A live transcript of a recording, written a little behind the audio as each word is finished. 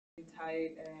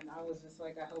tight, and I was just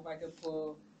like, I hope I could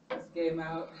pull this game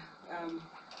out. Um,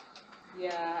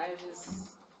 yeah,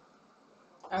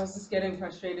 I was just getting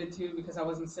frustrated too because I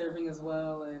wasn't serving as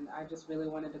well, and I just really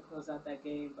wanted to close out that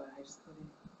game, but I just couldn't.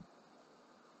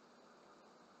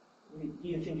 Do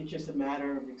you think it's just a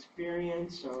matter of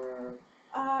experience, or?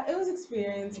 It was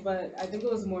experience, but I think it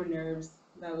was more nerves.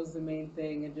 That was the main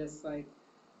thing, and just like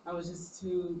I was just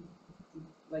too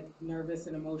like nervous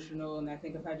and emotional, and I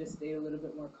think if I just stayed a little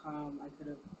bit more calm, I could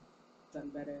have done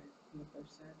better in the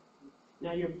first set.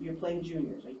 Now you're playing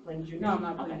juniors. Are you playing juniors? No, I'm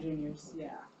not playing Okay. juniors. Yeah,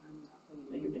 I'm not playing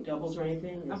Are you juniors. doubles or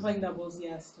anything? I'm playing doubles,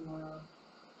 yes, tomorrow.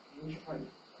 Who's your partner?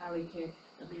 Alley kick,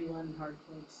 we won hard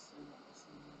courts.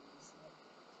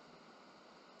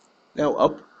 Now,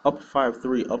 up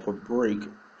 5-3, up a break.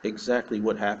 Exactly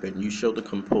what happened? You showed the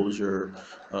composure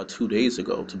 2 days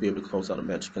ago to be able to close out a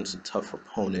match against a tough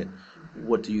opponent.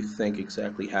 What do you think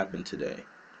exactly happened today?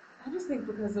 I just think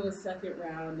because it was second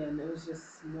round and it was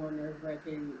just more nerve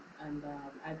wracking, and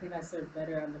I think I served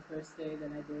better on the first day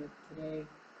than I did today.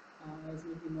 I was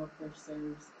making more first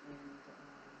serves,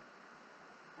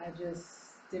 and I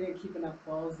just didn't keep enough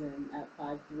balls in at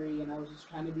 5-3, and I was just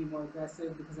trying to be more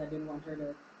aggressive because I didn't want her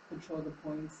to control the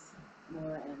points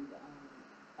more, and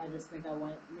I just think I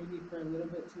went maybe for a little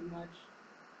bit too much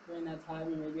during that time,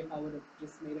 and maybe if I would have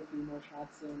just made a few more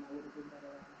shots in, I would have been better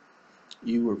off.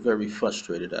 You were very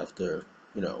frustrated after,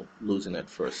 losing that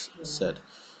first Yeah. set,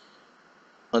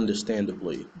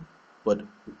 understandably. But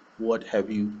what have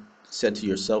you said to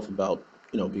yourself about,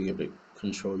 being able to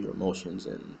control your emotions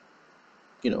and,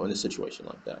 in a situation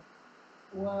like that?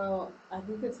 Well, I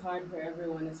think it's hard for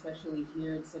everyone, especially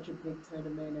here. It's such a big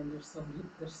tournament, and there's so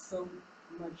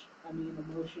much, I mean,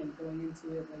 emotion going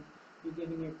into it. Like you're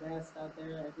giving your best out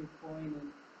there at every point,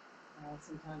 and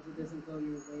sometimes it doesn't go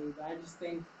your way. But I just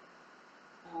think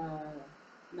uh,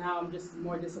 now I'm just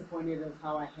more disappointed of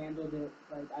how I handled it.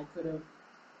 Like I could have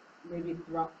maybe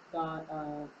thought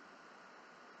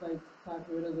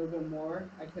through it a little bit more.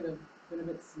 I could have been a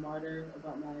bit smarter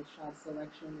about my shot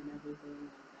selection and everything like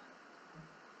that.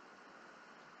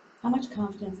 How much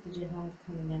confidence did you have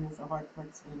coming in as a hard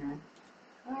courts winner?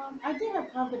 I did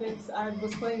have confidence. I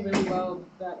was playing really well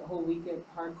that whole week at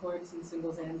hard courts in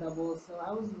singles and doubles, so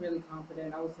I was really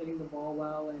confident. I was hitting the ball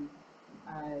well, and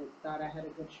I thought I had a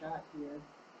good shot here.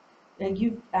 And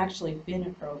you've actually been a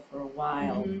pro for a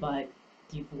while, Mhm. but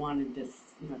you've wanted this,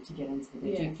 to get into the. Do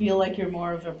Yeah. you feel like you're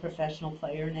more of a professional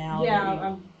player now? Yeah, that you-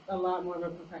 I'm a lot more of a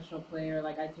professional player.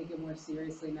 Like I take it more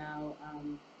seriously now.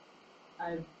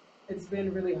 I've it's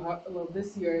been really hard. Well,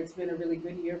 this year it's been a really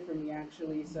good year for me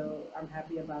actually, so I'm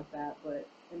happy about that. But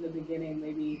in the beginning,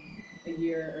 maybe a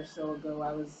year or so ago,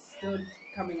 I was still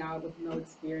coming out with no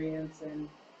experience, and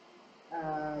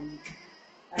um,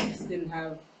 I just didn't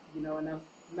have enough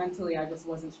mentally. I just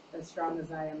wasn't as strong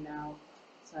as I am now.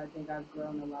 So I think I've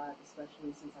grown a lot,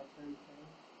 especially since I turned pro.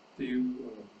 Do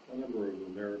you, a number of young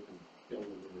American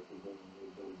women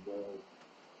have done well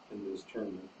in this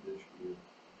tournament this year.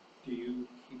 Do you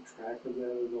keep track of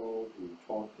that at all? Do you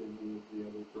talk to any of the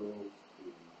other girls? Do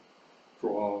you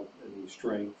draw any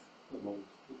strength amongst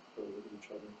each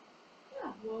other?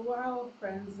 Yeah, well, we're all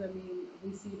friends. I mean,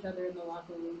 we see each other in the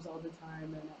locker rooms all the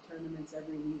time and at tournaments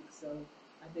every week. So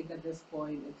I think at this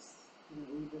point, it's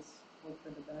we just hope for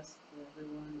the best for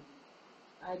everyone.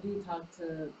 I do talk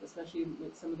to, especially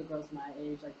with some of the girls my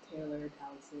age, like Taylor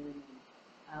Townsend and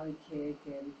Allie Kick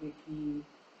and Vicky.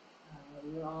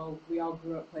 We all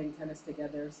grew up playing tennis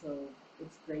together, so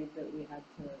it's great that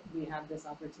we have this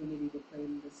opportunity to play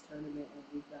in this tournament, and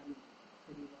we've done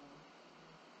pretty well.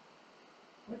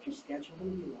 What's your schedule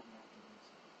going to be like after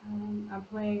this? I'm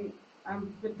playing.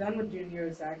 I'm done with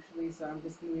juniors actually, so I'm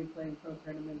just going to be playing pro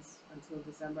tournaments until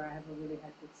December. I have a really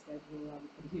hectic schedule. I'm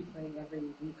going to be playing every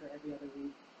week or every other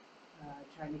week,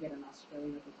 trying to get an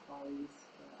Australian at the qualies.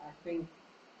 But I think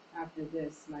after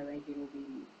this, my ranking will be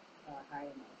high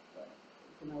enough, but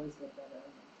it can always get better. I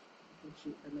can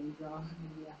shoot for mini draw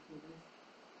maybe after this.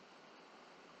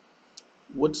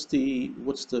 What's the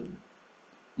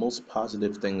most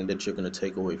positive thing that you're going to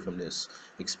take away from this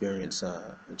experience,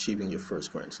 achieving your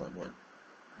first Grand Slam win?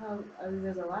 I mean,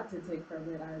 there's a lot to take from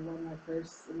it. I won my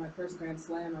first Grand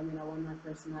Slam. I mean, I won my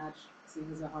first match, seeing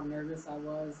as how nervous I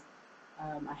was.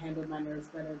 I handled my nerves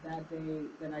better that day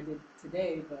than I did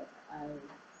today, but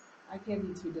I can't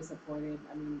be too disappointed.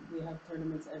 I mean, we have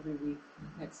tournaments every week.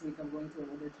 Next week, I'm going to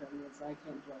another tournament, so I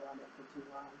can't dwell on it for too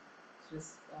long. It's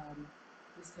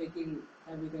just taking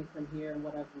everything from here and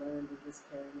what I've learned and just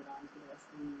carrying it on for the rest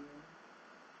of the year.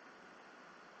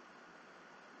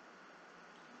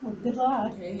 Well, good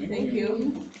luck. Okay, thank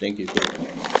you. Thank you.